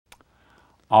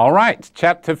All right,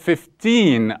 chapter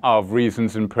 15 of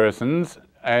Reasons and Persons.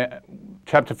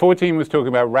 Chapter 14 was talking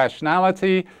about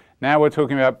rationality. Now we're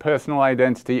talking about personal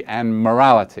identity and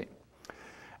morality.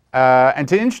 And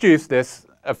to introduce this,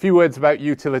 a few words about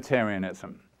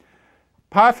utilitarianism.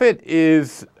 Parfit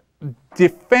is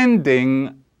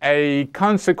defending a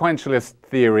consequentialist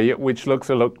theory which looks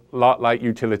a lot like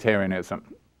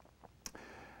utilitarianism.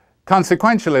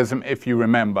 Consequentialism, if you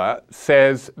remember,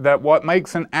 says that what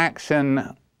makes an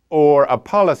action or a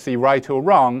policy right or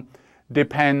wrong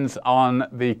depends on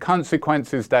the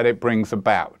consequences that it brings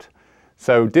about.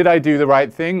 So did I do the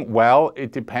right thing? Well,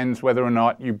 it depends whether or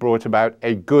not you brought about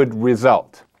a good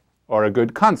result or a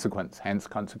good consequence, hence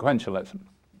consequentialism.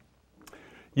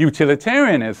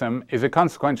 Utilitarianism is a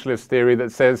consequentialist theory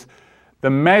that says the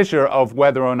measure of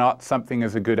whether or not something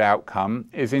is a good outcome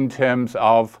is in terms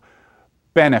of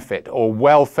benefit or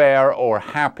welfare or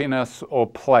happiness or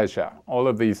pleasure. All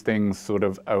of these things sort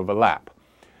of overlap.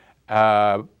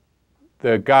 The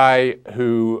guy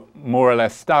who more or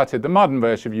less started the modern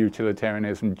version of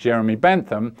utilitarianism, Jeremy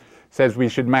Bentham, says we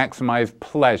should maximize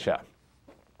pleasure.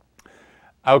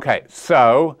 Okay,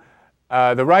 so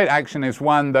the right action is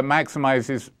one that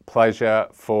maximizes pleasure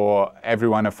for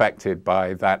everyone affected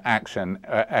by that action.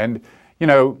 And you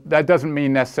know, that doesn't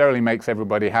mean necessarily makes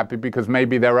everybody happy, because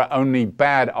maybe there are only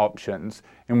bad options,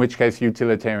 in which case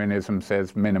utilitarianism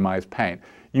says minimize pain.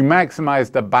 You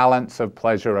maximize the balance of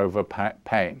pleasure over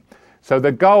pain. So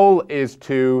the goal is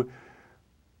to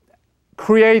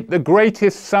create the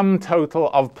greatest sum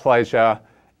total of pleasure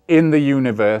in the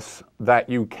universe that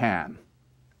you can.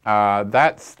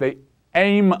 That's the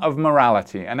aim of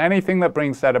morality, and anything that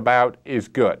brings that about is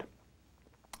good.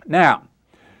 Now,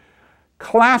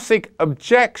 classic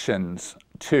objections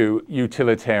to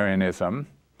utilitarianism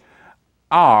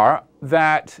are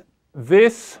that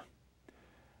this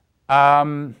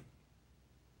can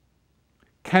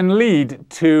lead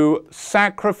to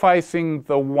sacrificing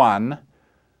the one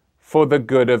for the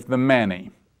good of the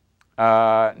many.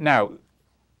 Now,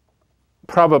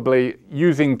 probably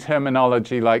using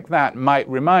terminology like that might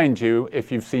remind you,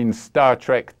 if you've seen Star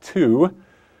Trek II,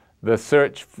 the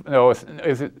search, or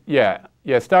is it,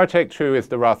 yeah, Star Trek II is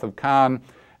the Wrath of Khan,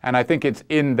 and I think it's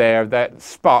in there that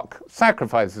Spock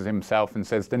sacrifices himself and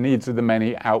says the needs of the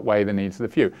many outweigh the needs of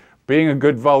the few. Being a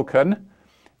good Vulcan,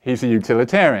 he's a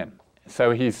utilitarian. So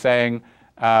he's saying,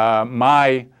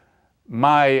 what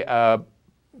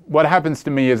happens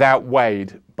to me is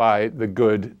outweighed by the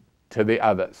good to the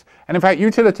others. And in fact,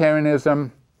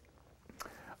 utilitarianism,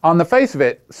 on the face of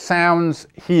it, sounds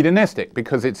hedonistic,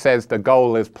 because it says the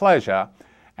goal is pleasure.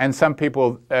 And some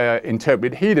people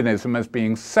interpret hedonism as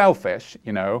being selfish,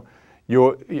 you know,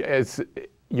 you're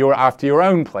after your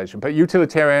own pleasure. But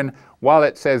utilitarian, while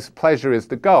it says pleasure is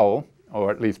the goal,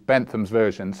 or at least Bentham's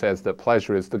version says that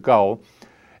pleasure is the goal,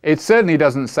 it certainly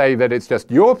doesn't say that it's just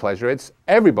your pleasure, it's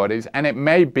everybody's, and it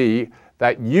may be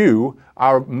that you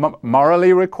are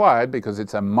morally required, because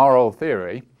it's a moral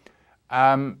theory,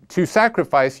 to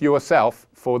sacrifice yourself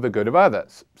for the good of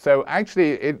others. So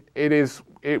actually it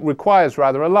requires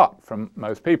rather a lot from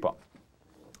most people.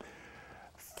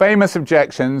 Famous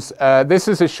objections. This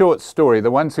is a short story, The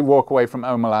Ones Who Walk Away from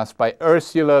Omelas, by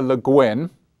Ursula Le Guin.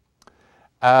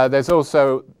 There's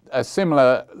also a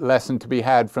similar lesson to be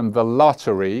had from The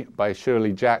Lottery by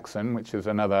Shirley Jackson, which is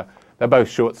another, they're both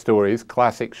short stories,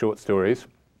 classic short stories.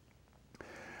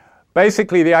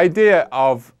 Basically, the idea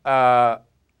of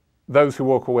those who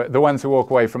walk away, the ones who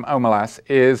walk away from Omelas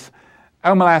is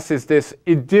this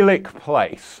idyllic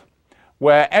place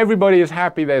where everybody is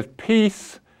happy, there's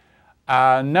peace,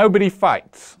 nobody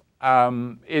fights.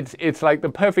 It's like the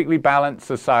perfectly balanced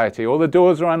society. All the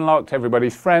doors are unlocked,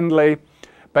 everybody's friendly,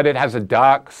 but it has a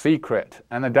dark secret.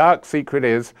 And the dark secret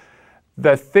is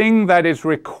the thing that is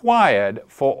required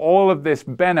for all of this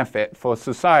benefit for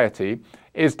society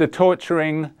is the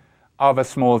torturing of a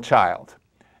small child.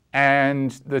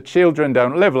 And the children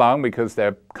don't live long because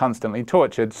they're constantly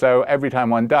tortured, so every time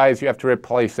one dies you have to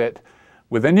replace it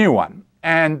with a new one.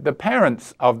 And the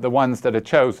parents of the ones that are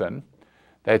chosen,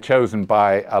 they're chosen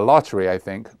by a lottery, I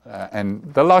think, and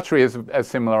the lottery is a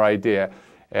similar idea.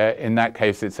 In that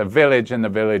case it's a village, and the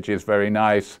village is very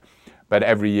nice, but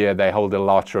every year they hold a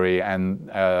lottery, and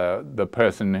the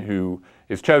person who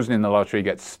is chosen in the lottery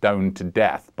gets stoned to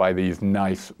death by these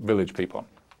nice village people.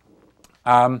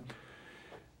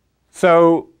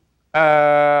 So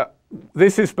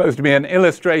this is supposed to be an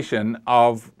illustration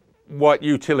of what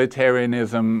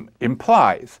utilitarianism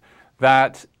implies,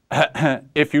 that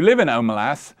if you live in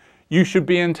Omelas, you should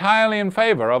be entirely in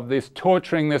favor of this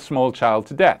torturing this small child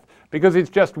to death, because it's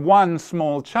just one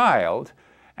small child,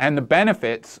 and the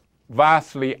benefits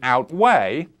vastly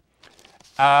outweigh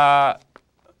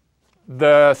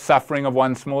the suffering of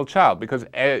one small child, because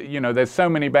there's so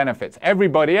many benefits.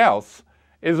 Everybody else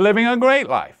is living a great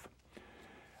life.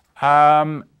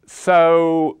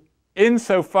 So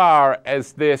insofar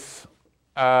as this,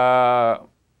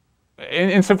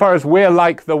 insofar as we're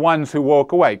like the ones who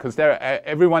walk away, because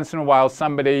every once in a while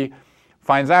somebody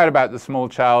finds out about the small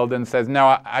child and says,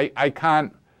 no, I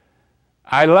can't,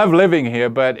 I love living here,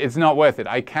 but it's not worth it.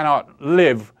 I cannot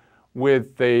live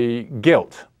with the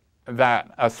guilt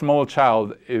that a small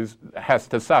child has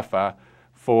to suffer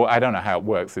for, I don't know how it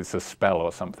works, it's a spell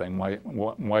or something.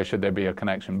 Why should there be a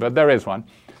connection? But there is one.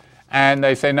 And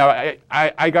they say, no,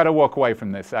 I got to walk away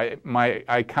from this.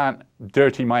 I can't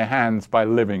dirty my hands by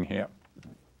living here.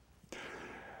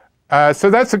 So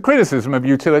that's a criticism of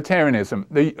utilitarianism.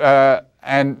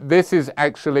 And this is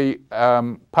actually,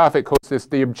 Parfit calls this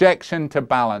the objection to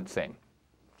balancing.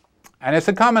 And it's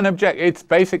a common objection. It's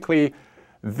basically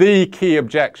the key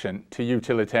objection to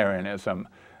utilitarianism,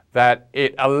 that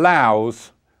it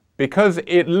allows, because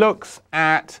it looks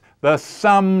at the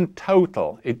sum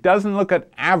total. It doesn't look at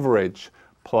average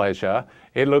pleasure.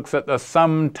 It looks at the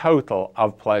sum total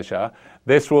of pleasure.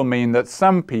 This will mean that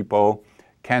some people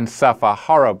can suffer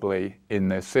horribly in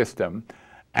this system.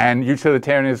 And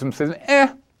utilitarianism says,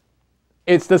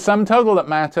 it's the sum total that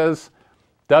matters.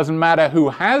 Doesn't matter who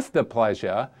has the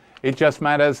pleasure. It just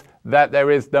matters that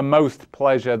there is the most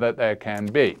pleasure that there can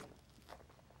be.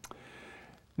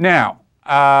 Now,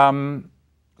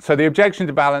 so the objection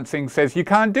to balancing says you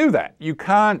can't do that. You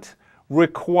can't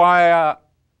require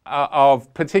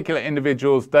of particular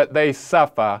individuals that they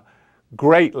suffer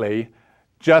greatly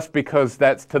just because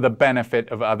that's to the benefit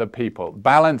of other people.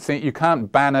 Balancing, you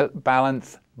can't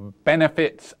balance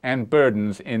benefits and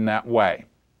burdens in that way.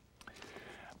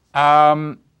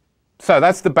 So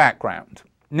that's the background.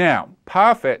 Now,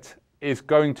 Parfit is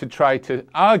going to try to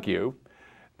argue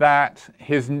that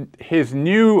his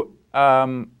new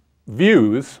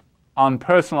views on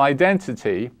personal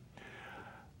identity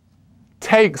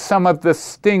take some of the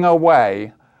sting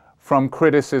away from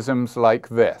criticisms like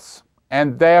this,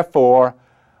 and therefore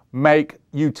make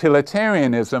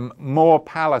utilitarianism more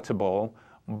palatable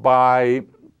by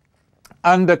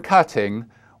undercutting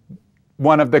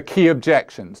one of the key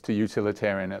objections to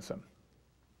utilitarianism.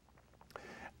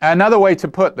 Another way to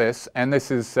put this, and this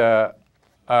is a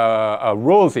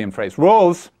Rawlsian phrase.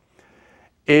 Rawls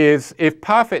is, if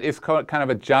Parfit is kind of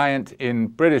a giant in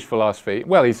British philosophy,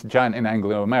 well, he's a giant in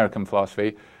Anglo-American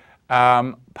philosophy,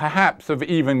 perhaps of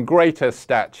even greater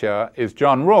stature is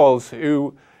John Rawls,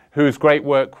 whose great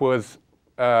work was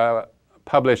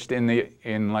published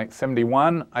in like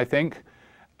 71, I think,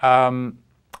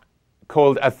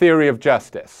 called A Theory of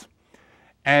Justice.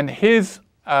 And his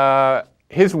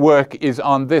work is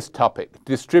on this topic,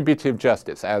 distributive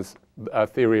justice, as a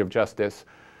theory of justice.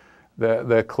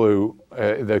 The clue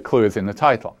is in the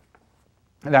title.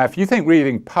 Now, if you think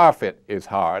reading Parfit is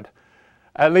hard,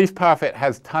 at least Parfit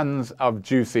has tons of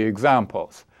juicy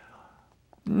examples.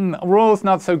 Rawls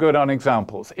not so good on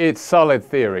examples. It's solid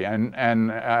theory,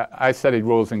 and I studied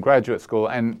Rawls in graduate school,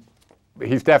 and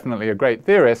he's definitely a great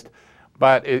theorist,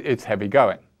 but it's heavy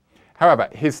going. However,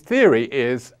 his theory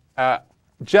is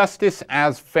justice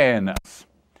as fairness.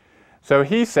 So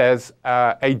he says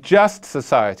a just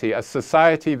society, a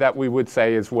society that we would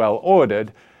say is well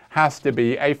ordered, has to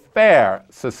be a fair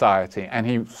society, and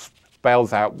he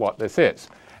spells out what this is.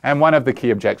 And one of the key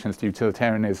objections to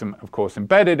utilitarianism, of course,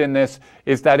 embedded in this,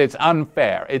 is that it's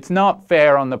unfair. It's not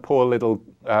fair on the poor little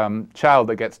child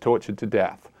that gets tortured to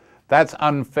death. That's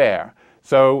unfair.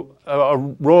 So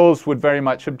Rawls would very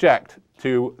much object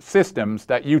to systems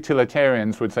that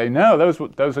utilitarians would say, no,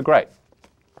 those are great.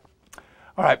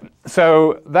 All right,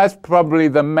 so that's probably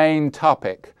the main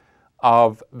topic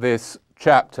of this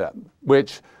chapter,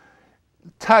 which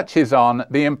touches on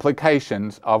the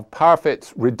implications of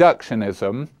Parfit's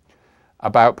reductionism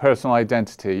about personal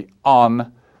identity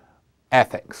on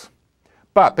ethics.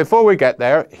 But before we get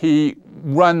there, he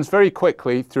runs very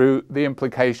quickly through the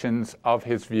implications of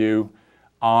his view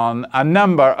on a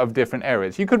number of different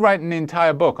areas. You could write an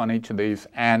entire book on each of these,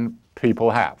 and people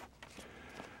have.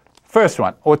 First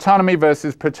one, autonomy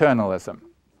versus paternalism.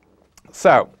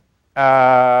 So,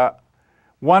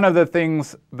 one of the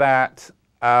things that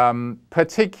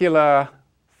particular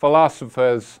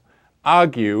philosophers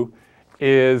argue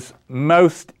is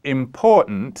most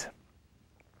important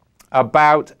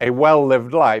about a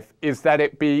well-lived life is that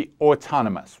it be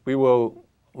autonomous. We will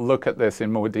look at this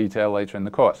in more detail later in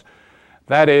the course.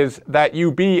 That is, that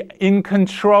you be in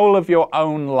control of your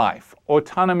own life.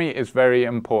 Autonomy is very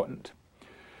important.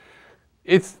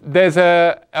 there's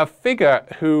a figure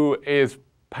who is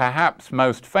perhaps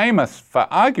most famous for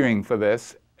arguing for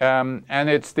this, and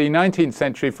it's the 19th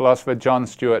century philosopher John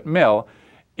Stuart Mill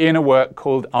in a work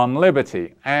called On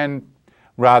Liberty. And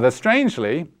rather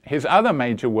strangely, his other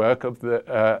major work,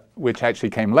 which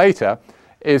actually came later,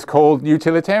 is called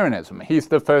Utilitarianism. He's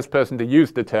the first person to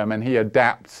use the term, and he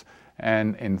adapts,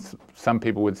 and some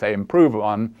people would say improve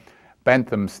on,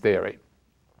 Bentham's theory.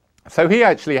 So he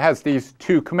actually has these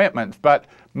two commitments, but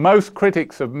most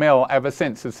critics of Mill ever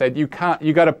since have said you got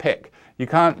to pick. You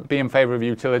can't be in favor of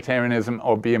utilitarianism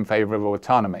or be in favor of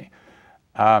autonomy.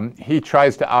 He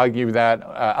tries to argue that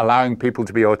allowing people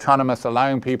to be autonomous,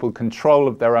 allowing people control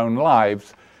of their own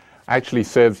lives, actually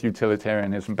serves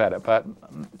utilitarianism better. But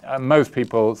most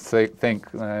people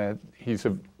think there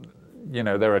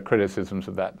are criticisms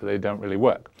of that they don't really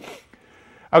work.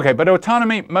 Okay, but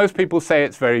autonomy, most people say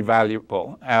it's very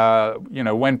valuable.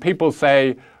 When people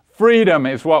say freedom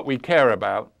is what we care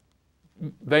about,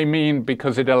 they mean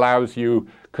because it allows you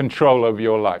control over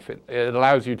your life. It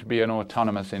allows you to be an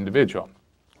autonomous individual.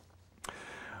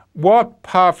 What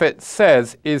Parfit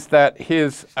says is that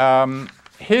his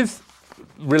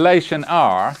relation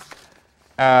R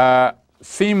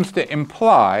seems to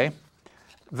imply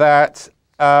that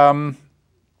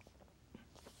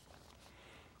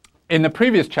in the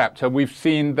previous chapter, we've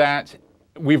seen that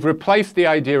we've replaced the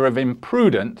idea of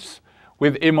imprudence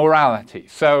with immorality.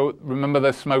 So remember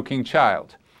the smoking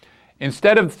child.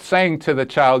 Instead of saying to the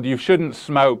child, you shouldn't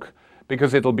smoke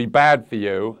because it'll be bad for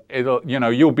you,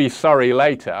 you'll be sorry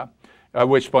later, at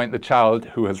which point the child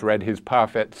who has read his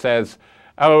Parfit says,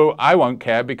 oh, I won't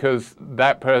care because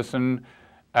that person,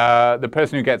 the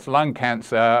person who gets lung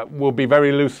cancer will be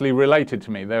very loosely related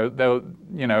to me.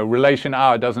 Relation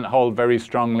R doesn't hold very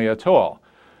strongly at all.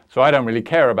 So I don't really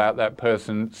care about that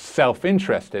person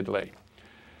self-interestedly.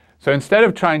 So instead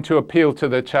of trying to appeal to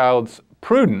the child's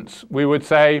prudence, we would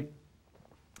say,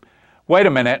 wait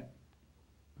a minute,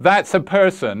 that's a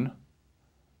person.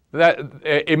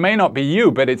 It may not be you,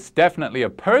 but it's definitely a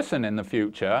person in the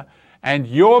future, and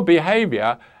your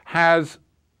behavior has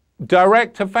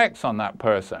direct effects on that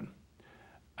person.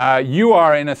 You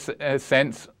are, in a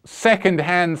sense,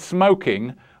 second-hand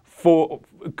smoking for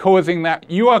causing that.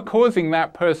 You are causing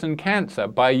that person cancer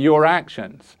by your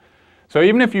actions. So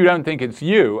even if you don't think it's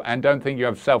you and don't think you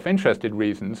have self-interested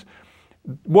reasons,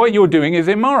 what you're doing is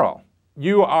immoral.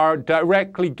 You are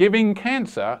directly giving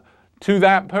cancer to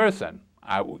that person.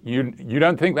 You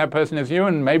don't think that person is you,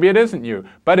 and maybe it isn't you,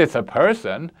 but it's a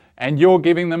person, and you're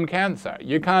giving them cancer.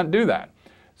 You can't do that.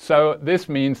 So this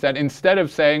means that instead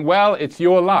of saying, well, it's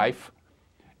your life,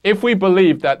 if we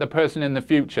believe that the person in the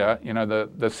future, the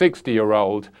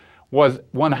 60-year-old, was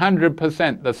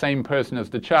 100% the same person as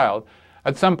the child,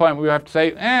 at some point we have to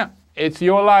say, it's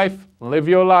your life, live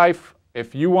your life.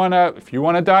 If you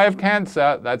wanna die of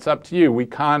cancer, that's up to you.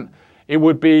 It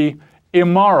would be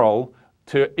immoral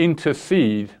to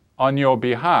intercede on your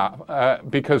behalf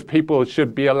because people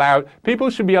should be allowed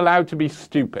to be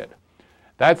stupid.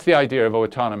 That's the idea of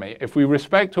autonomy. If we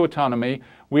respect autonomy,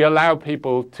 we allow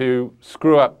people to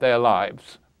screw up their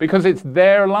lives because it's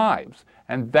their lives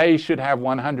and they should have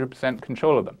 100%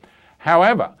 control of them.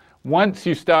 However, once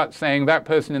you start saying that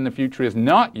person in the future is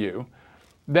not you,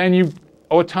 then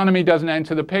autonomy doesn't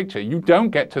enter the picture. You don't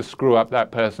get to screw up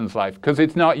that person's life because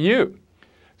it's not you.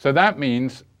 So that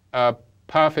means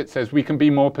Parfit says we can be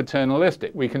more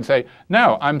paternalistic. We can say,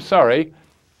 no, I'm sorry,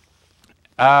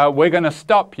 we're going to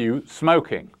stop you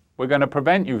smoking. We're going to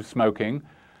prevent you smoking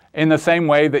in the same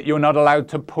way that you're not allowed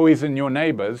to poison your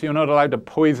neighbors. You're not allowed to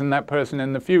poison that person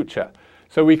in the future.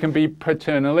 So we can be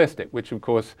paternalistic, which of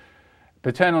course,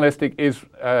 paternalistic is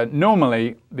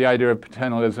normally the idea of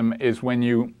paternalism is when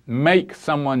you make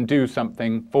someone do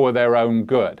something for their own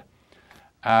good.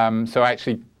 So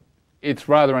actually, it's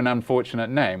rather an unfortunate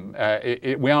name.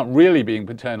 We aren't really being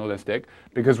paternalistic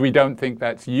because we don't think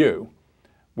that's you.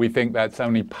 We think that's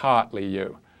only partly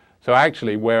you. So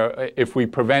actually, if we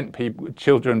prevent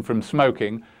children from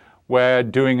smoking, we're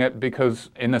doing it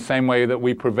because in the same way that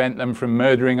we prevent them from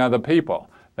murdering other people.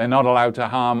 They're not allowed to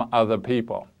harm other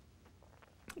people.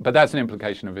 But that's an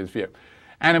implication of his view.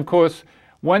 And of course,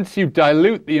 once you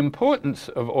dilute the importance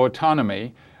of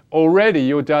autonomy, already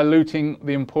you're diluting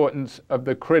the importance of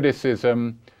the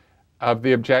criticism of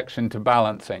the objection to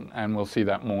balancing, and we'll see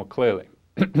that more clearly.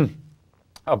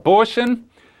 Abortion,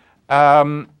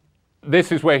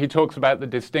 this is where he talks about the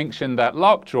distinction that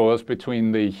Locke draws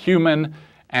between the human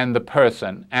and the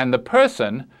person. And the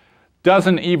person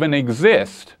doesn't even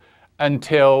exist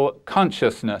until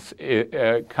consciousness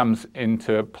comes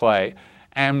into play.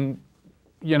 And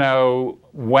you know,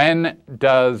 when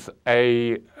does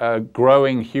a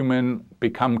growing human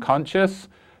become conscious?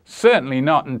 Certainly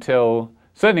not in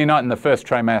the first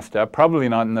trimester, probably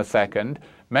not in the second,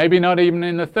 maybe not even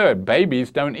in the third.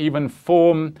 Babies don't even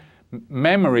form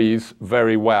memories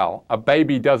very well. A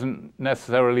baby doesn't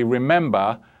necessarily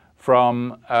remember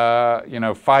from,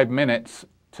 5 minutes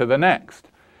to the next.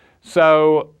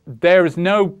 So there is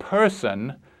no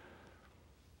person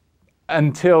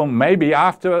until maybe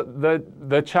after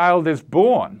the child is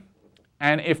born.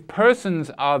 And if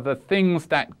persons are the things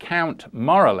that count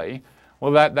morally,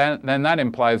 well, then that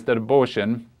implies that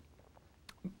abortion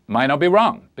might not be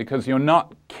wrong, because you're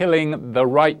not killing the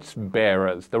rights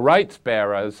bearers. The rights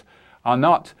bearers are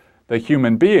not the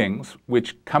human beings,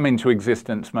 which come into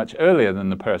existence much earlier than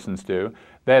the persons do.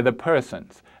 They're the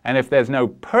persons. And if there's no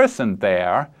person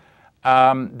there,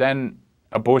 then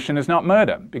abortion is not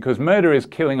murder, because murder is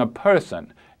killing a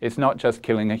person. It's not just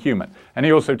killing a human. And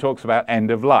he also talks about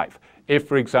end of life. If,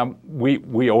 for example,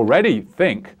 we already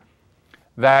think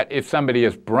that if somebody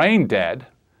is brain dead,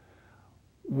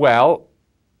 well,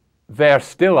 they're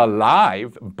still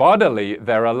alive. Bodily,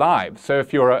 they're alive. So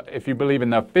if you believe in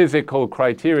the physical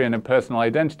criterion of personal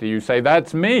identity, you say,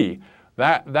 that's me.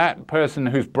 That person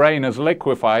whose brain is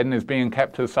liquefied and is being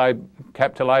kept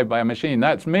alive by a machine,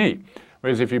 that's me.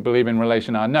 Whereas if you believe in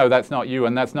relation R, no, that's not you,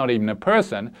 and that's not even a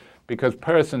person, because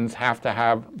persons have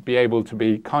to be able to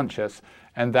be conscious,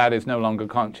 and that is no longer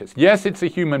conscious. Yes, it's a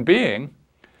human being,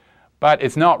 but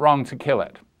it's not wrong to kill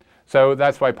it. So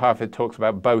that's why Parfit talks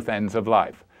about both ends of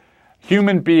life.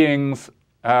 Human beings,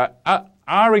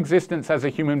 our existence as a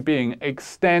human being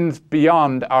extends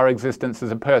beyond our existence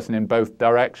as a person in both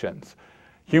directions.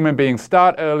 Human beings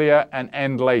start earlier and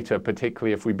end later,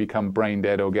 particularly if we become brain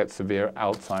dead or get severe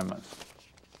Alzheimer's.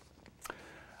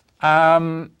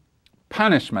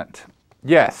 Punishment.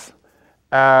 Yes.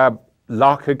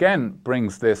 Locke again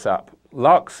brings this up.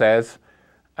 Locke says,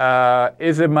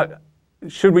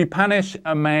 should we punish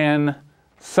a man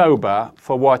sober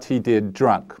for what he did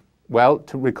drunk? Well,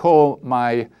 to recall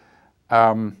my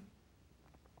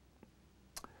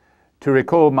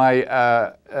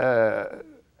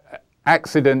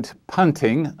accident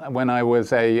punting when I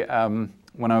was an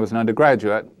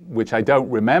undergraduate, which I don't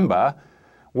remember.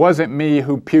 Was it me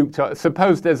who puked?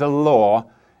 Suppose there's a law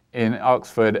in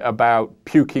Oxford about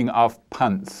puking off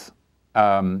punts,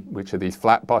 which are these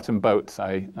flat-bottom boats.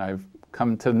 I've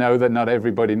come to know that not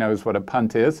everybody knows what a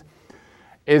punt is.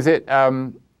 Is it,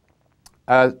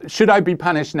 should I be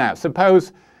punished now?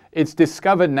 Suppose it's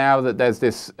discovered now that there's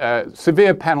this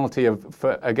severe penalty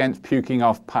against puking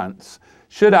off punts.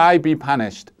 Should I be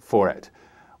punished for it?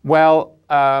 Well,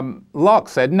 Locke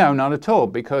said, no, not at all,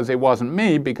 because it wasn't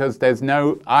me, because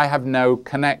I have no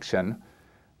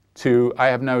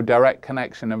direct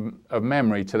connection of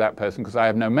memory to that person, because I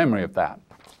have no memory of that.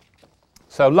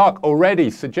 So Locke already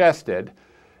suggested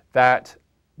that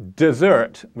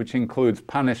desert, which includes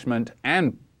punishment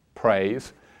and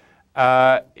praise,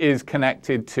 is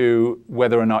connected to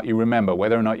whether or not you remember,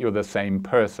 whether or not you're the same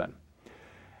person.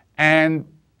 And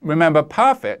remember,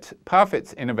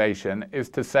 Parfit's innovation is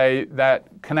to say that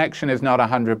connection is not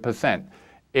 100%.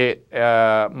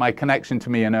 My connection to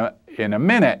me in a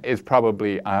minute is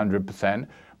probably 100%.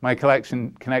 My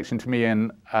connection to me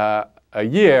in a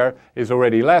year is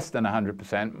already less than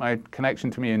 100%. My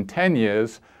connection to me in 10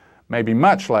 years may be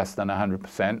much less than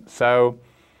 100%. So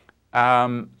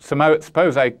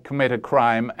suppose I commit a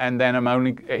crime and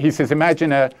then he says,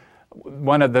 imagine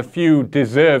one of the few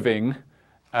deserving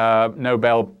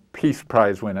Nobel Peace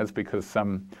Prize winners, because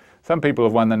some people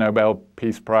have won the Nobel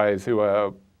Peace Prize who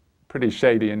are pretty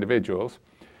shady individuals.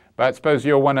 But suppose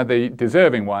you're one of the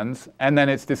deserving ones, and then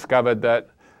it's discovered that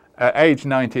at age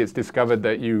 90, it's discovered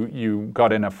that you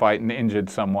got in a fight and injured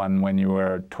someone when you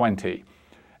were 20,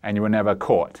 and you were never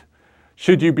caught.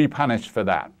 Should you be punished for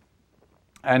that?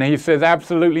 And he says,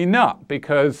 absolutely not,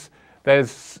 because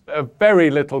there's a very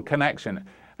little connection.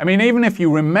 I mean, even if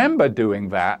you remember doing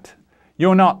that,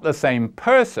 you're not the same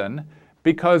person,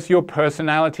 because your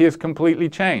personality has completely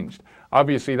changed.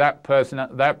 Obviously, that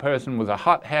person was a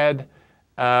hothead.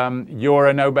 You're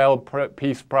a Nobel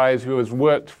Peace Prize who has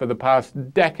worked for the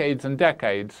past decades and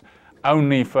decades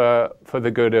only for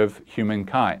the good of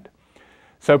humankind.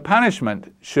 So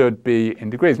punishment should be in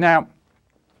degrees. Now,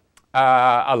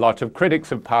 a lot of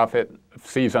critics of Parfit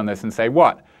seize on this and say,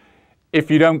 what?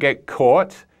 If you don't get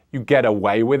caught, you get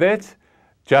away with it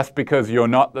just because you're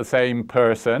not the same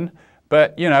person.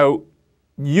 But,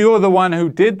 you're the one who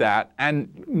did that,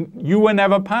 and you were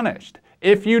never punished.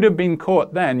 If you'd have been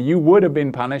caught then, you would have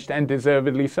been punished, and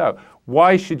deservedly so.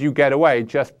 Why should you get away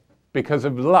just because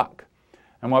of luck?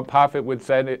 And what Parfit would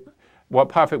say, what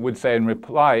Parfit would say in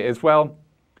reply is, well,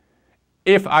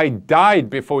 if I died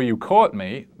before you caught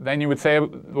me, then you would say,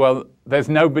 well, there's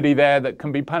nobody there that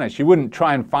can be punished. You wouldn't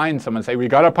try and find someone and say, we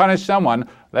got to punish someone,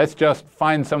 let's just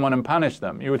find someone and punish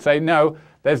them. You would say, no,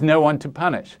 there's no one to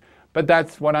punish. But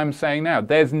that's what I'm saying now.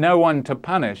 There's no one to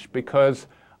punish because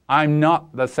I'm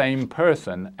not the same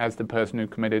person as the person who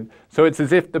committed. So it's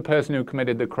as if the person who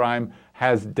committed the crime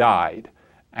has died.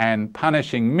 And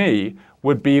punishing me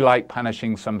would be like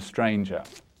punishing some stranger.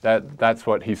 That's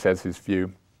what he says his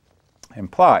view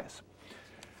implies.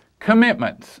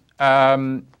 Commitments.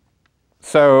 So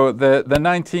the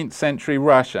 19th century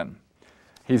Russian.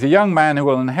 He's a young man who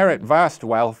will inherit vast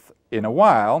wealth in a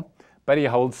while, but he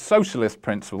holds socialist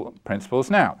principles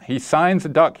now. He signs a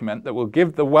document that will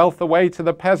give the wealth away to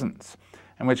the peasants,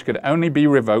 and which could only be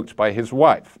revoked by his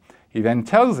wife. He then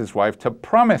tells his wife to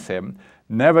promise him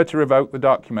never to revoke the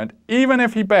document, even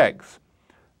if he begs.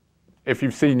 If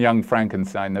you've seen Young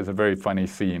Frankenstein, there's a very funny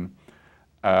scene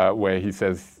where he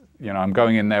says, you know, I'm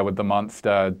going in there with the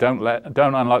monster, don't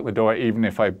unlock the door even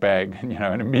if I beg, you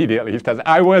know, and immediately he says,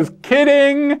 I was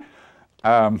kidding!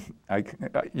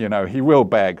 You know, he will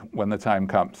beg when the time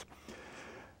comes.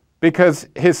 Because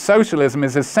his socialism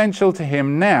is essential to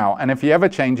him now, and if he ever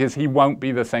changes, he won't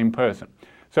be the same person.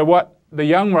 So what the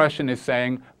young Russian is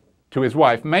saying to his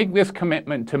wife, make this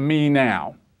commitment to me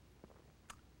now,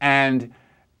 and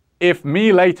if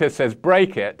me later says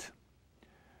break it,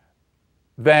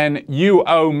 then you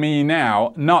owe me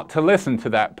now not to listen to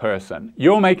that person.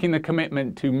 You're making the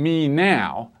commitment to me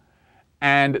now,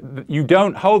 and you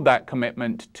don't hold that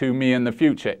commitment to me in the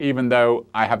future, even though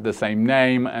I have the same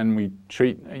name and we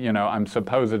treat, you know, I'm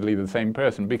supposedly the same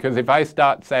person. Because if I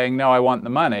start saying, no, I want the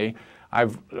money,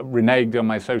 I've reneged on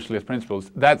my socialist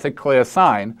principles, that's a clear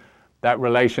sign that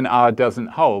relation R doesn't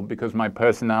hold because my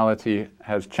personality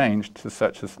has changed to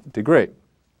such a degree.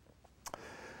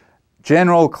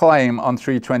 General claim on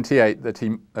 328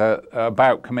 that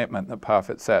about commitment that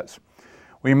Parfit says.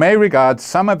 We may regard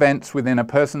some events within a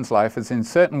person's life as in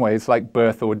certain ways like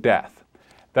birth or death.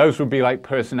 Those would be like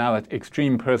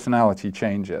extreme personality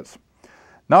changes.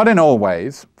 Not in all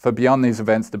ways, for beyond these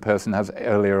events the person has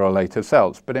earlier or later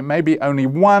selves, but it may be only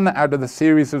one out of the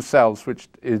series of selves which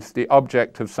is the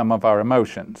object of some of our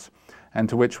emotions, and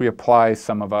to which we apply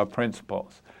some of our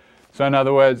principles. So in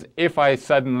other words, if I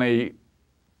suddenly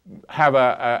have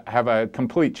a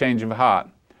complete change of heart,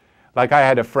 like I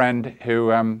had a friend who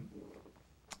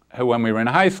when we were in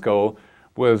high school,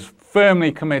 was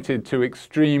firmly committed to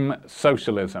extreme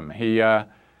socialism.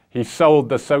 He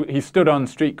stood on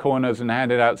street corners and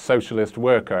handed out socialist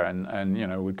worker, and you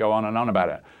know, would go on about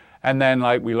it. And then,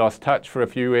 like, we lost touch for a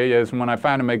few years, and when I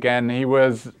found him again, he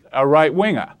was a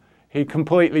right-winger. He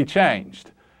completely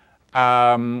changed.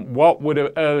 What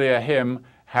would earlier him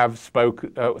have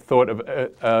thought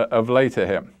of later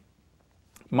him?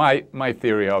 My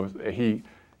theory of he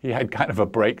had kind of a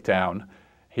breakdown.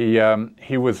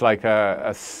 He was like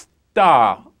a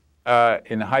star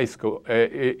in high school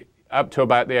up to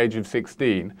about the age of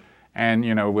 16, and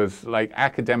you know, was like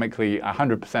academically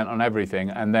 100% on everything,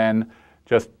 and then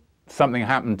just something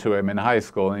happened to him in high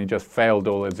school and he just failed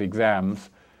all his exams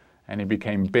and he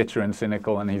became bitter and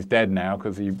cynical, and he's dead now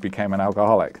because he became an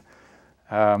alcoholic.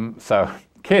 So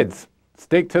kids,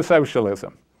 stick to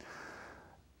socialism.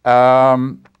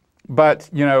 But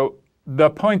you know, the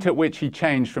point at which he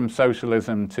changed from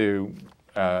socialism to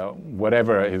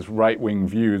whatever his right-wing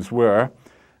views were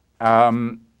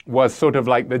was sort of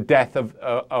like the death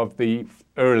of the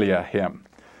earlier him.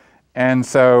 And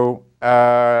so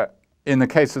in the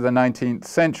case of the 19th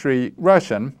century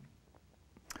Russian,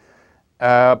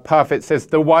 Parfit says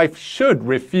the wife should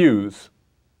refuse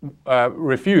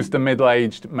the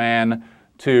middle-aged man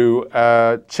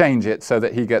to change it so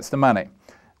that he gets the money.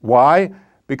 Why?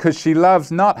 Because she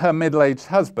loves not her middle-aged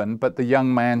husband, but the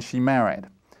young man she married.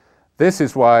 This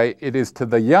is why it is to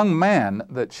the young man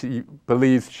that she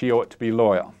believes she ought to be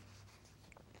loyal.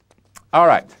 All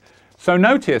right, so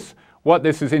notice what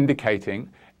this is indicating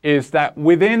is that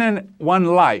within a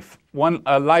life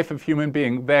of human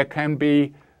being, there can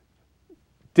be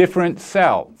different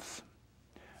selves.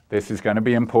 This is going to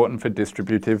be important for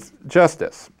distributive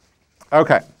justice.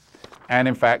 Okay. And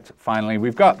in fact, finally,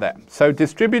 we've got that. So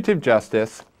distributive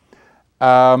justice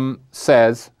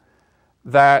says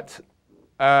that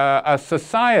a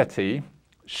society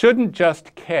shouldn't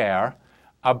just care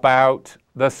about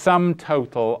the sum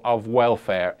total of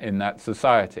welfare in that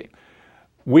society.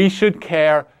 We should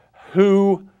care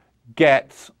who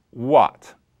gets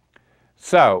what.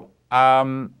 So,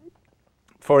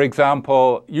 for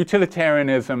example,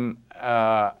 utilitarianism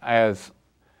as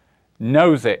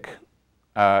Nozick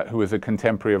who was a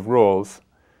contemporary of Rawls,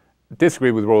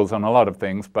 disagreed with Rawls on a lot of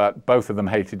things, but both of them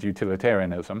hated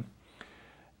utilitarianism.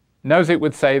 Nozick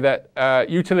would say that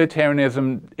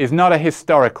utilitarianism is not a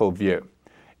historical view.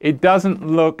 It doesn't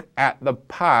look at the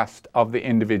past of the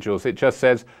individuals. It just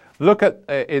says, look at,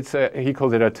 he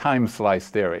called it a time slice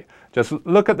theory. Just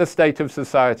look at the state of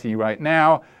society right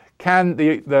now. Can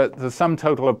the sum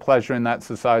total of pleasure in that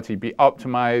society be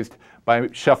optimized by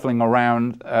shuffling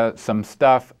around some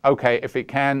stuff? Okay, if it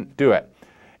can, do it.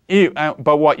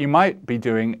 But what you might be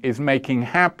doing is making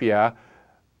happier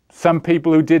some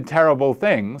people who did terrible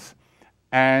things,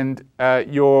 and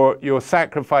you're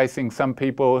sacrificing some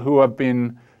people who have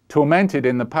been tormented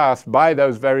in the past by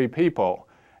those very people,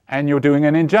 and you're doing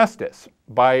an injustice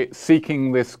by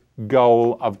seeking this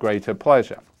goal of greater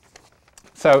pleasure.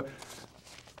 So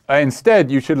instead,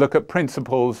 you should look at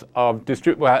principles of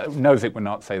well, Nozick would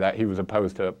not say that. He was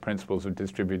opposed to principles of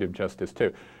distributive justice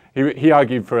too. He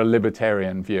argued for a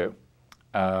libertarian view,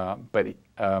 but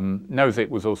Nozick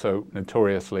was also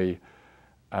notoriously,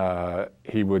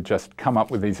 he would just come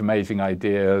up with these amazing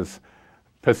ideas,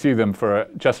 pursue them for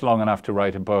just long enough to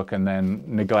write a book, and then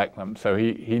neglect them. So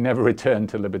he never returned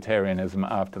to libertarianism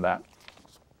after that.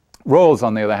 Rawls,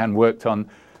 on the other hand, worked on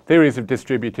theories of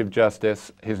distributive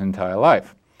justice his entire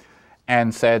life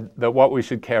and said that what we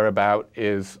should care about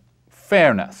is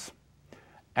fairness.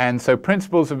 And so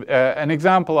principles of, an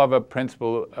example of a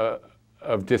principle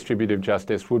of distributive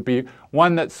justice would be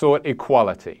one that sought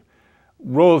equality.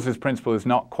 Rawls's principle is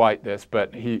not quite this,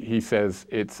 but he says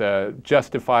it's a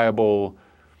justifiable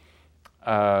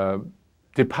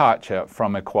departure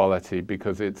from equality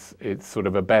because it's sort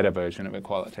of a better version of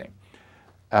equality.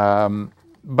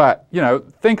 But, you know,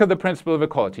 think of the principle of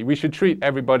equality. We should treat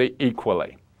everybody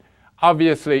equally.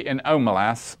 Obviously, in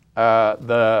Omelas,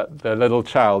 the little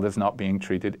child is not being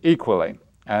treated equally,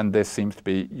 and this seems to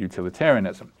be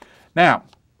utilitarianism. Now,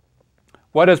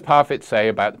 what does Parfit say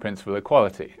about the principle of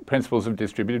equality, principles of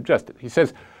distributive justice? He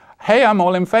says, hey, I'm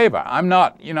all in favor. I'm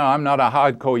not a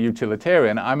hardcore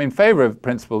utilitarian. I'm in favor of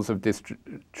principles of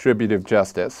distributive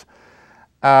justice.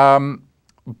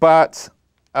 But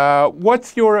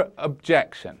what's your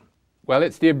objection? Well,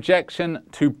 it's the objection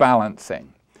to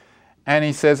balancing. And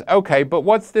he says, okay, but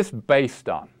what's this based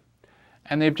on?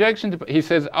 And the objection to, he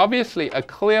says, obviously a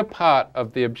clear part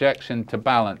of the objection to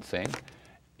balancing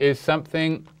is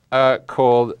something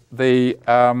called the,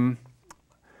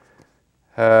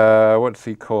 what does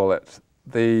he call it?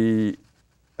 The,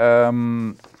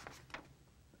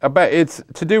 it's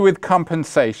to do with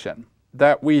compensation,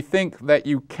 that we think that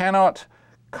you cannot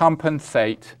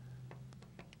compensate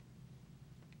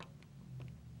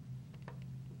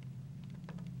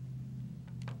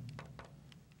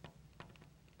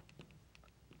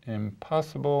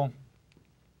impossible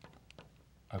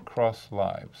across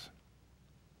lives.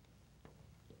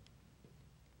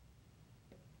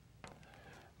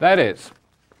 That is,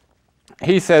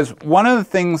 he says, one of the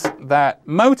things that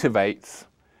motivates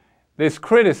this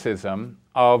criticism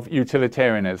of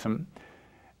utilitarianism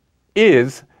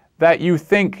is that you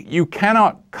think you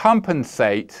cannot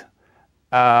compensate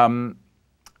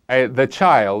the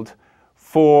child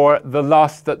for the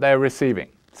loss that they're receiving.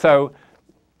 So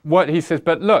what he says,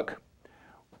 but look,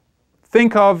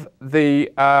 think of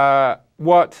the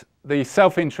what the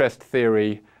self-interest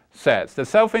theory says. The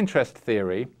self-interest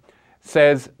theory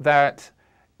says that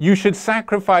you should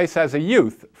sacrifice as a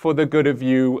youth for the good of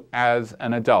you as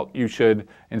an adult. You should,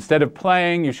 instead of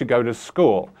playing, you should go to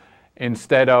school.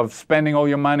 Instead of spending all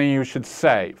your money, you should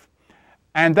save.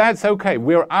 And that's okay.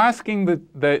 We're asking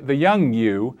the young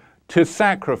you to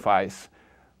sacrifice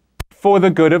for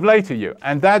the good of later you.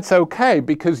 And that's okay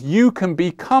because you can be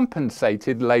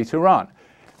compensated later on.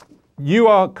 You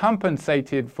are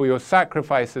compensated for your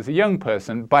sacrifice as a young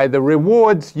person by the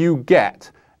rewards you get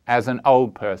as an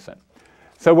old person.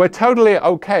 So we're totally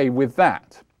okay with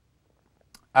that.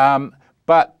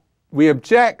 But we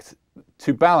object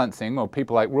to balancing, or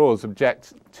people like Rawls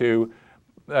object to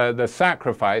the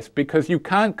sacrifice because you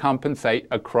can't compensate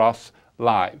across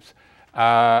lives.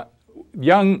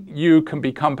 Young you can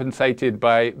be compensated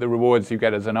by the rewards you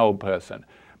get as an old person.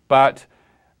 But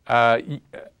child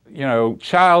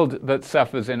that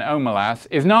suffers in Omelas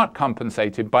is not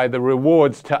compensated by the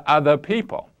rewards to other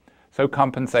people. So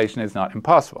compensation is not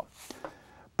impossible.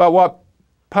 But what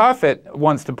Parfit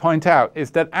wants to point out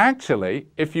is that actually,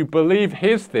 if you believe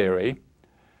his theory,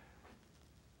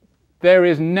 there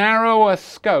is narrower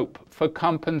scope for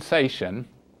compensation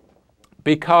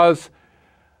because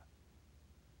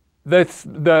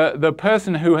the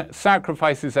person who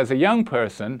sacrifices as a young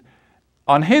person,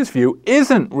 on his view,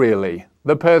 isn't really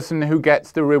the person who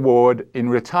gets the reward in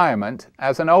retirement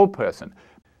as an old person.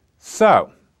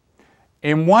 So,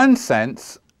 in one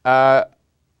sense, the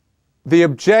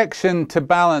objection to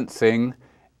balancing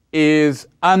is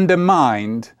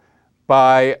undermined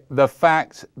by the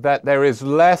fact that there is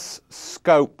less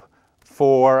scope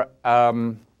for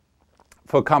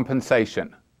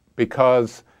compensation,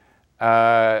 because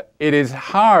it is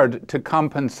hard to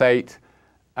compensate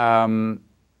a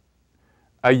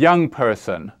young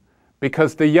person,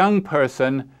 because the young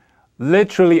person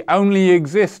literally only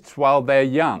exists while they're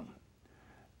young.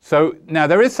 So now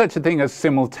there is such a thing as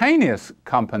simultaneous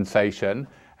compensation.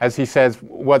 As he says,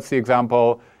 what's the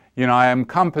example? You know, I am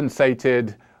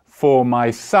compensated for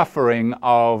my suffering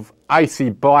of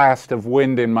icy blast of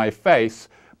wind in my face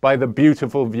by the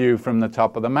beautiful view from the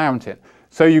top of the mountain.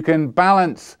 So you can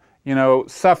balance, you know,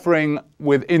 suffering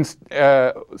with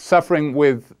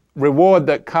reward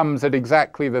that comes at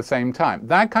exactly the same time.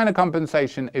 That kind of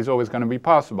compensation is always going to be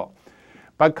possible.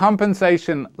 But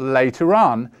compensation later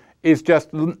on is just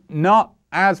not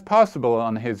as possible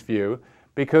on his view,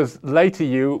 because later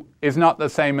you is not the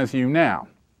same as you now.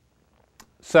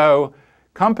 So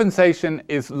compensation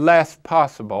is less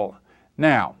possible.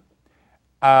 Now,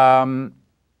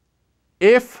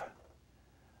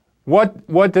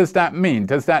 what does that mean?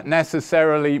 Does that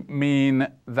necessarily mean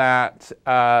that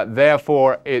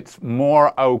therefore it's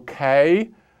more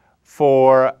okay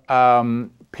for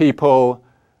people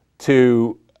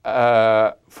to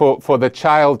for the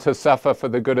child to suffer for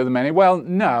the good of the many? Well,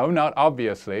 no, not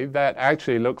obviously. That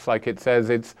actually looks like it says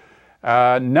it's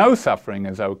no suffering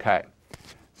is okay.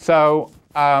 So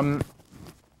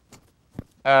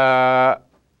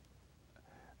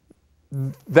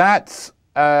that's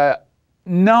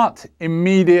not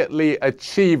immediately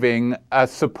achieving a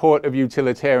support of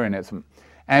utilitarianism.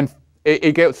 And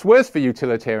it gets worse for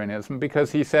utilitarianism,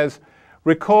 because he says,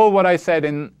 recall what I said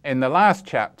in the last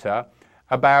chapter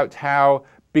about how,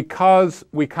 because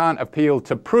we can't appeal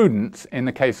to prudence in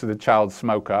the case of the child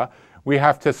smoker, we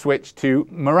have to switch to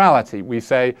morality. We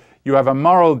say you have a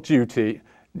moral duty.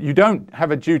 You don't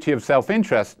have a duty of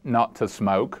self-interest not to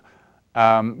smoke,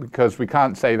 because we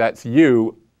can't say that's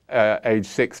you, age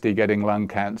 60, getting lung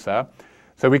cancer.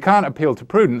 So we can't appeal to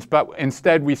prudence, but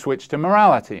instead we switch to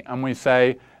morality, and we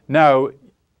say, no,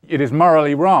 it is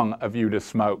morally wrong of you to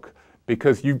smoke,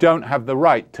 because you don't have the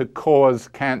right to cause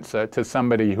cancer to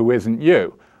somebody who isn't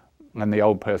you, and the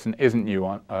old person isn't you,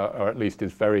 or at least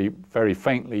is very, very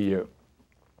faintly you.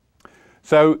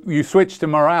 So you switch to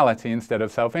morality instead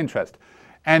of self-interest.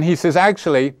 And he says,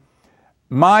 actually,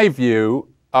 my view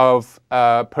of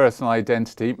personal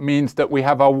identity means that we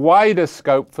have a wider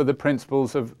scope for the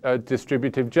principles of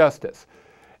distributive justice.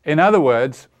 In other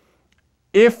words,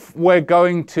 if we're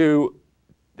going to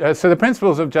so the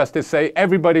principles of justice say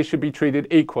everybody should be treated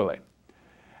equally.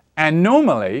 And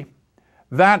normally,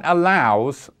 that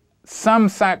allows some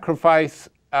sacrifice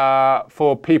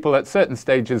for people at certain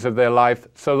stages of their life,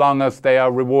 so long as they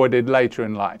are rewarded later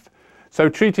in life. So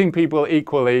treating people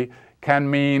equally can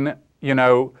mean, you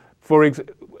know, for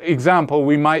example,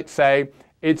 we might say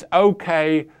it's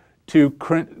okay to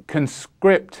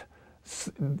conscript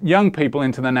young people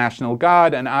into the National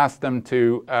Guard and ask them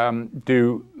to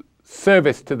do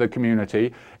service to the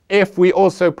community if we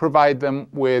also provide them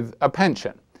with a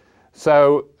pension.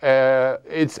 So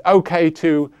it's okay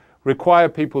to require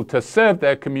people to serve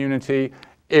their community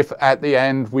if at the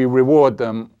end we reward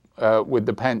them with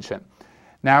the pension.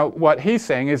 Now, what he's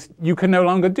saying is you can no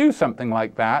longer do something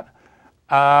like that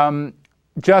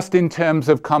just in terms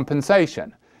of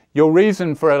compensation. Your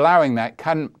reason for allowing that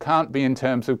can't be in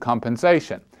terms of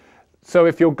compensation. So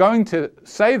if you're going to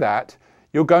say that,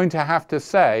 you're going to have to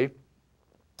say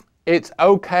it's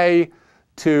okay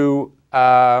to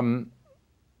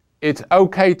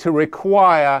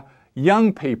require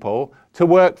young people to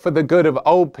work for the good of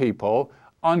old people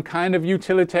on kind of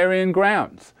utilitarian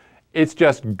grounds. It's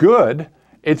just good.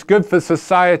 It's good for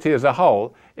society as a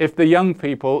whole if the young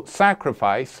people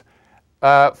sacrifice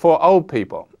for old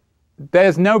people.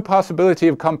 There's no possibility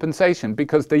of compensation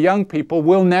because the young people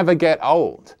will never get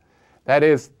old. That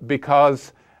is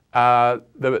because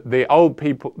the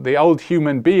old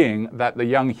human being that the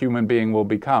young human being will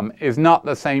become is not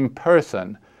the same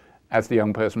person as the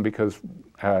young person, because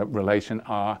relation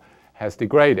R has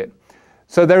degraded.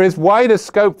 So there is wider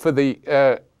scope for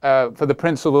the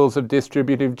principles of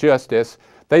distributive justice.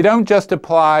 They don't just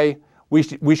apply. We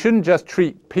shouldn't just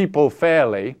treat people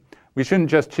fairly. We shouldn't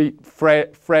just treat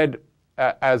Fred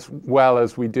as well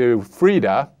as we do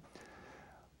Frida.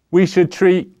 We should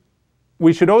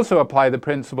also apply the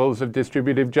principles of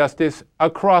distributive justice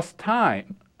across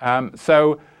time.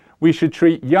 So we should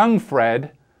treat young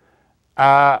Fred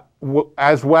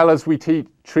as well as we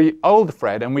treat old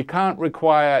Fred, and we can't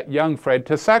require young Fred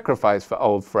to sacrifice for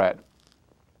old Fred.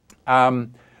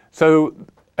 So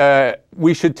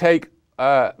we should take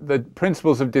the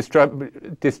principles of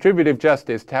distributive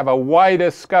justice to have a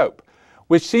wider scope,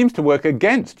 which seems to work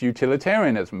against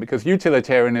utilitarianism, because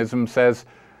utilitarianism says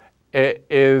it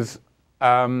is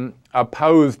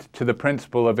opposed to the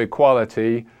principle of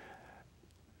equality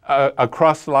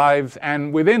across lives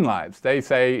and within lives. They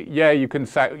say, yeah,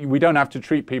 we don't have to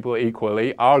treat people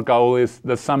equally. Our goal is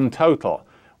the sum total.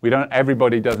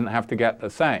 Everybody doesn't have to get the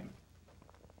same.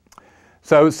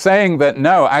 So saying that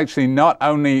no, actually not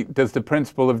only does the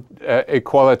principle of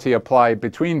equality apply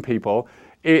between people,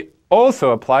 it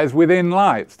also applies within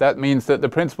lives. That means that the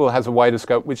principle has a wider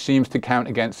scope, which seems to count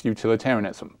against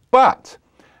utilitarianism. But,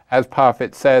 as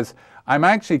Parfit says, I'm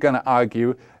actually going to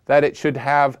argue that it should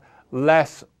have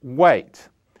less weight.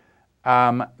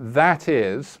 That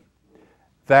is,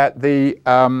 that this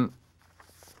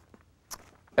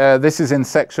is in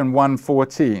section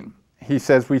 114. He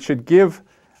says we should give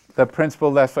the principle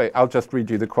less weight. I'll just read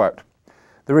you the quote.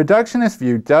 The reductionist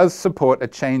view does support a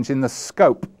change in the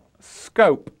scope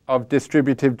of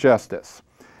distributive justice.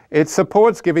 It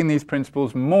supports giving these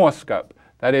principles more scope.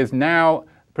 That is, now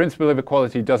the principle of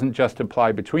equality doesn't just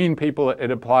apply between people,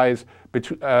 it applies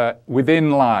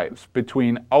within lives,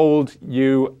 between old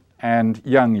you and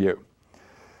young you,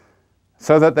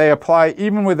 so that they apply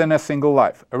even within a single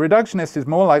life. A reductionist is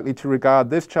more likely to regard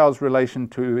this child's relation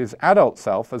to his adult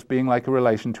self as being like a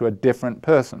relation to a different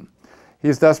person. He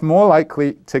is thus more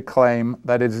likely to claim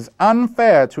that it is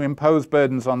unfair to impose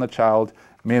burdens on the child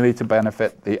merely to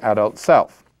benefit the adult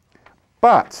self.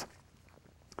 But,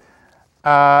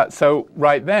 so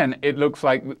right then, it looks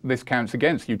like this counts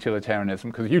against utilitarianism,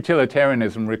 because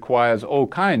utilitarianism requires all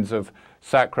kinds of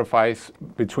sacrifice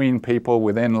between people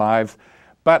within lives.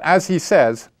 But as he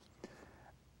says,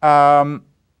 the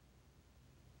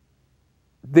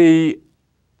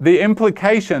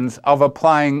implications of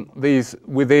applying these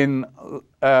within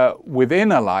a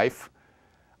life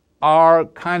are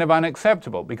kind of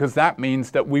unacceptable, because that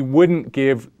means that we wouldn't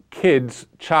give kids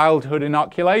childhood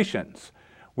inoculations.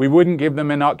 We wouldn't give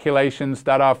them inoculations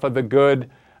that are for the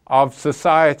good of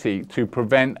society to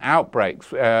prevent outbreaks.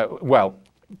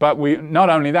 But not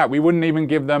only that, we wouldn't even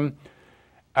give them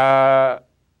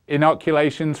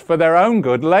inoculations for their own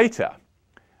good later,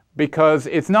 because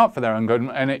it's not for their own good,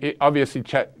 and obviously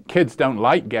kids don't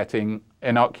like getting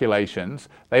inoculations.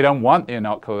 They don't want the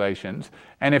inoculations,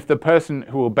 and if the person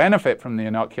who will benefit from the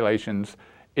inoculations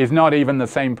is not even the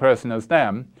same person as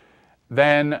them,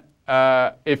 then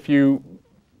if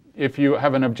you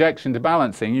have an objection to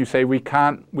balancing, you say we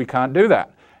can't do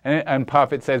that. And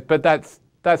Parfit says, but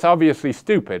that's obviously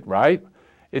stupid, right?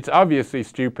 It's obviously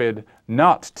stupid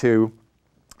not to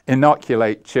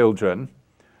inoculate children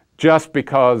just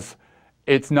because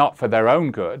it's not for their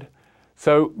own good.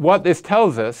 So what this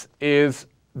tells us is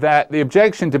that the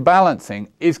objection to balancing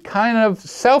is kind of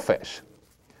selfish,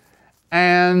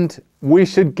 and we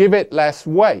should give it less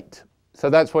weight. So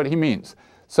that's what he means.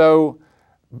 So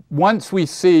once we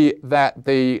see that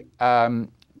the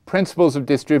principles of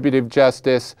distributive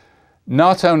justice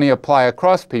not only apply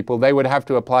across people, they would have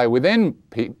to apply within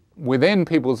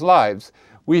people's lives,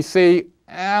 we see,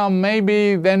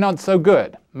 maybe they're not so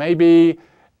good. Maybe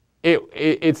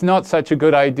it's not such a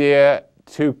good idea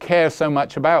to care so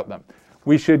much about them.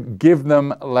 We should give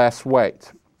them less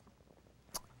weight.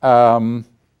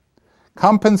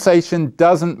 Compensation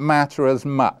doesn't matter as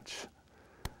much,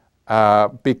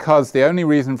 because the only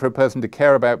reason for a person to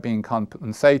care about being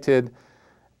compensated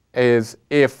is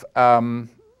if the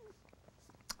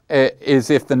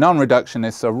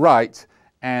non-reductionists are right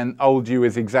and old you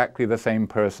is exactly the same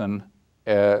person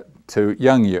to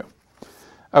young you.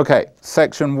 Okay,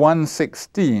 section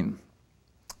 116,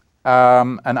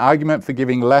 an argument for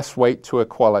giving less weight to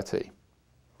equality.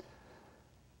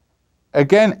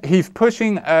 Again, he's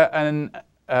pushing an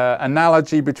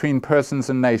analogy between persons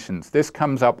and nations. This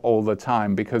comes up all the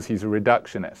time because he's a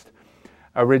reductionist.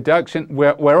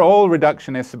 We're all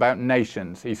reductionists about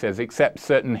nations, he says, except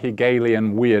certain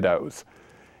Hegelian weirdos.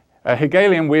 A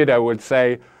Hegelian weirdo would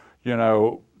say, you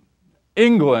know,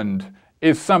 England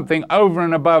is something over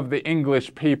and above the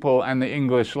English people and the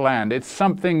English land. It's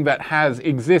something that has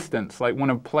existence, like one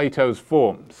of Plato's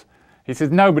forms. He says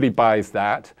nobody buys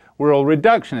that. We're all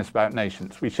reductionists about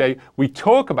nations. We say we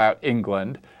talk about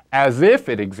England as if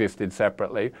it existed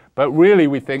separately, but really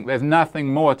we think there's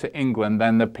nothing more to England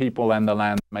than the people and the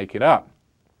land that make it up.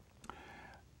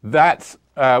 That's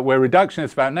we're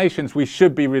reductionists about nations. We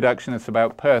should be reductionists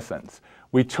about persons.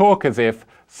 We talk as if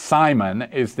Simon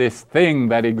is this thing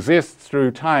that exists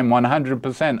through time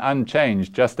 100%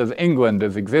 unchanged, just as England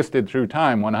has existed through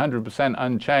time 100%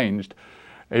 unchanged,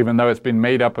 even though it's been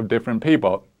made up of different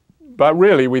people. But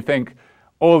really, we think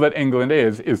all that England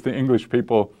is the English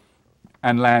people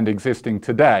and land existing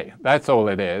today. That's all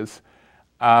it is.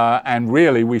 And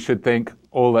really, we should think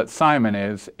all that Simon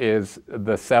is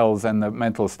the cells and the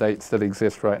mental states that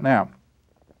exist right now.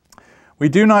 We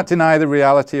do not deny the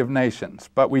reality of nations,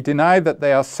 but we deny that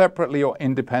they are separately or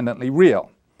independently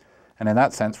real. And in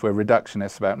that sense, we're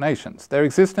reductionists about nations. Their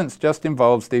existence just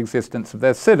involves the existence of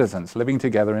their citizens living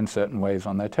together in certain ways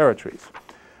on their territories.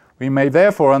 We may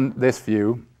therefore, on this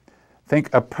view, think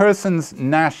a person's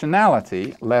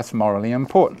nationality less morally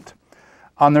important.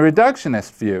 On the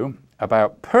reductionist view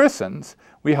about persons,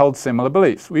 we hold similar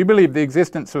beliefs. We believe the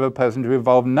existence of a person to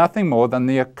involve nothing more than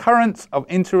the occurrence of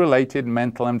interrelated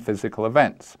mental and physical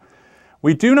events.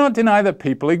 We do not deny that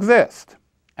people exist,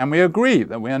 and we agree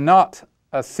that we are not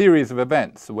a series of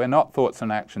events. We're not thoughts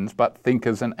and actions, but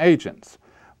thinkers and agents.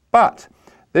 But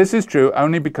this is true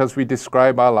only because we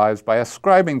describe our lives by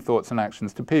ascribing thoughts and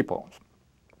actions to people.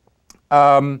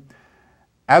 As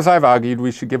I've argued,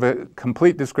 we should give a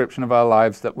complete description of our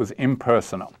lives that was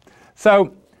impersonal.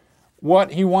 So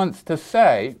what he wants to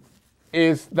say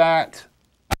is that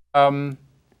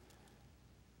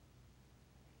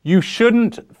you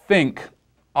shouldn't think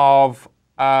of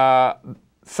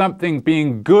something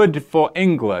being good for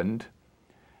England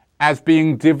as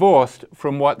being divorced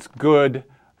from what's good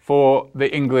for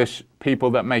the English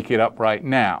people that make it up right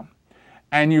now.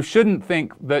 And you shouldn't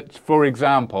think that, for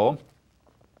example,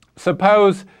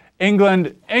 suppose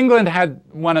England had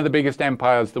one of the biggest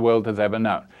empires the world has ever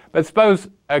known. But suppose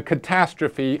a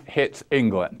catastrophe hits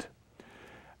England,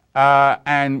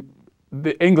 and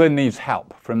England needs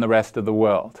help from the rest of the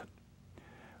world.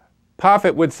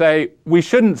 Parfit would say, we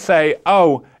shouldn't say,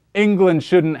 oh, England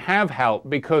shouldn't have help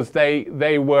because they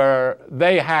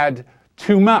had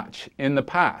too much in the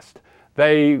past.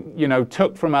 They,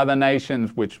 took from other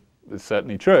nations, which is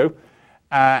certainly true,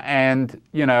 and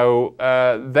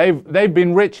they've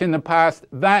been rich in the past.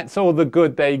 That's all the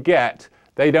good they get.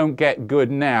 They don't get good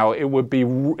now. It would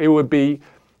be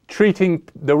treating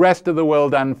the rest of the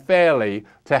world unfairly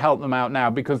to help them out now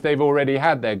because they've already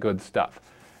had their good stuff.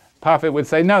 Parfit would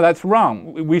say, no, that's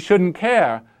wrong. We shouldn't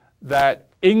care that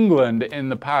England in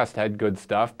the past had good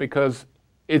stuff because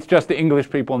it's just the English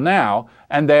people now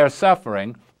and they're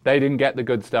suffering. They didn't get the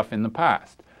good stuff in the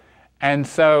past. And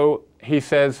so he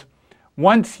says,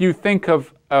 once you think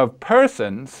of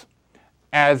persons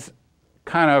as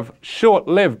kind of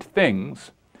short-lived things,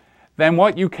 then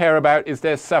what you care about is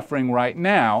their suffering right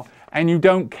now, and you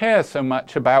don't care so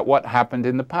much about what happened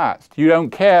in the past. You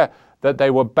don't care that they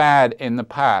were bad in the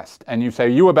past, and you say,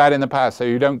 you were bad in the past, so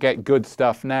you don't get good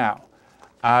stuff now.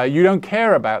 You don't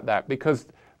care about that because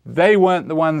they weren't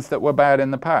the ones that were bad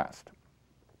in the past.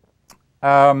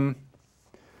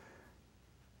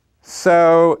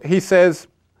 So he says,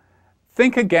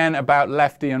 think again about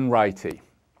lefty and righty.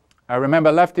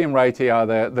 Remember, lefty and righty are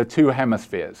the two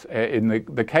hemispheres. In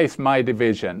the case My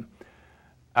Division,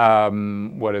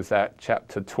 what is that,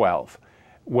 chapter 12,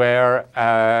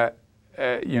 where,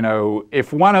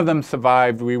 if one of them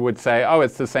survived, we would say, oh,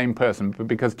 it's the same person. But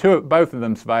because both of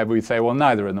them survived, we'd say, well,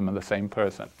 neither of them are the same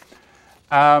person.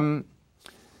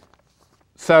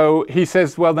 So he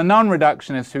says, well, the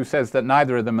non-reductionist who says that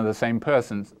neither of them are the same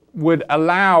person would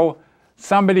allow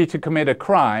somebody to commit a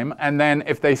crime, and then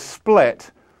if they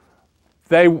split,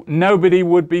 nobody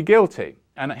would be guilty.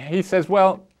 And he says,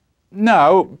 well,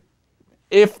 no,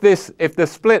 if the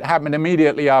split happened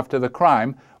immediately after the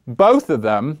crime, both of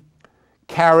them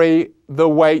carry the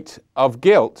weight of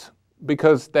guilt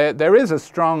because there is a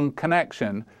strong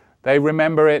connection. They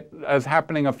remember it as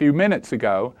happening a few minutes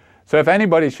ago. So if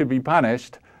anybody should be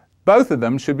punished, both of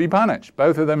them should be punished.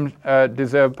 Both of them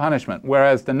deserve punishment.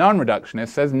 Whereas the non-reductionist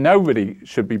says nobody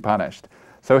should be punished.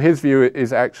 So his view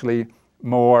is actually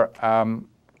more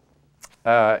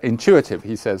intuitive,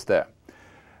 he says there.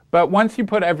 But once you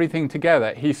put everything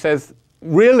together, he says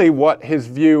really what his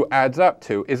view adds up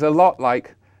to is a lot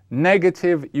like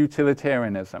negative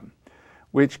utilitarianism,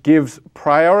 which gives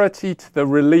priority to the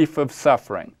relief of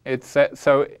suffering.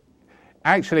 So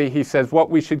actually, he says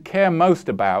what we should care most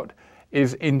about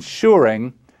is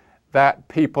ensuring that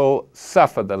people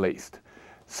suffer the least.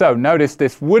 So notice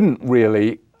this wouldn't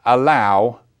really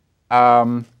allow,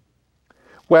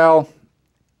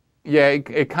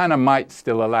 it kind of might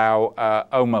still allow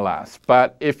omelas,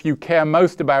 but if you care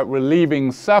most about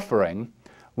relieving suffering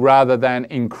rather than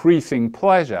increasing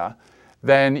pleasure,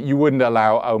 then you wouldn't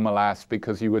allow omelas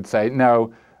because you would say,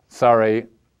 no, sorry,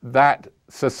 that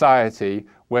society,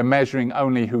 we're measuring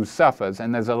only who suffers,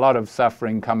 and there's a lot of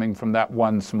suffering coming from that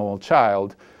one small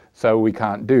child, so we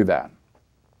can't do that.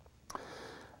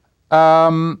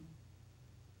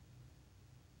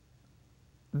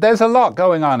 There's a lot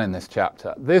going on in this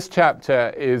chapter. This chapter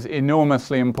is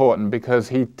enormously important because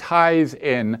he ties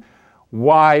in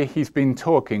why he's been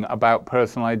talking about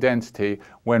personal identity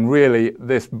when really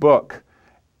this book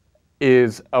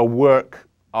is a work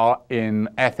in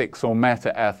ethics or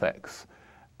meta-ethics.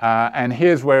 And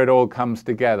here's where it all comes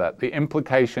together. The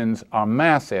implications are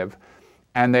massive,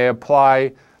 and they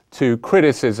apply to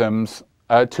criticisms,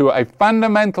 to a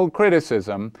fundamental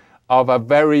criticism of a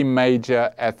very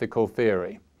major ethical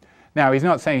theory. Now, he's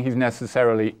not saying he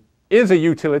necessarily is a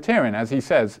utilitarian. As he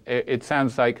says, it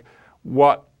sounds like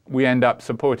what we end up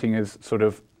supporting is sort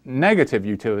of negative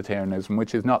utilitarianism,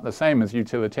 which is not the same as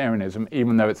utilitarianism,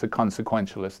 even though it's a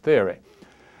consequentialist theory.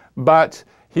 But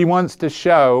he wants to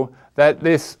show that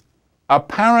this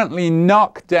apparently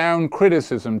knockdown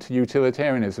criticism to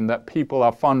utilitarianism that people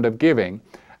are fond of giving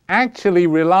actually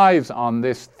relies on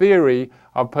this theory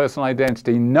of personal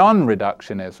identity,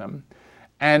 non-reductionism,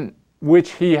 and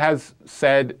which he has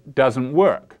said doesn't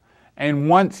work. And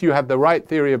once you have the right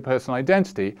theory of personal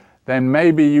identity, then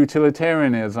maybe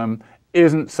utilitarianism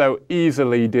isn't so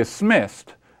easily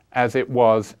dismissed as it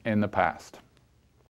was in the past.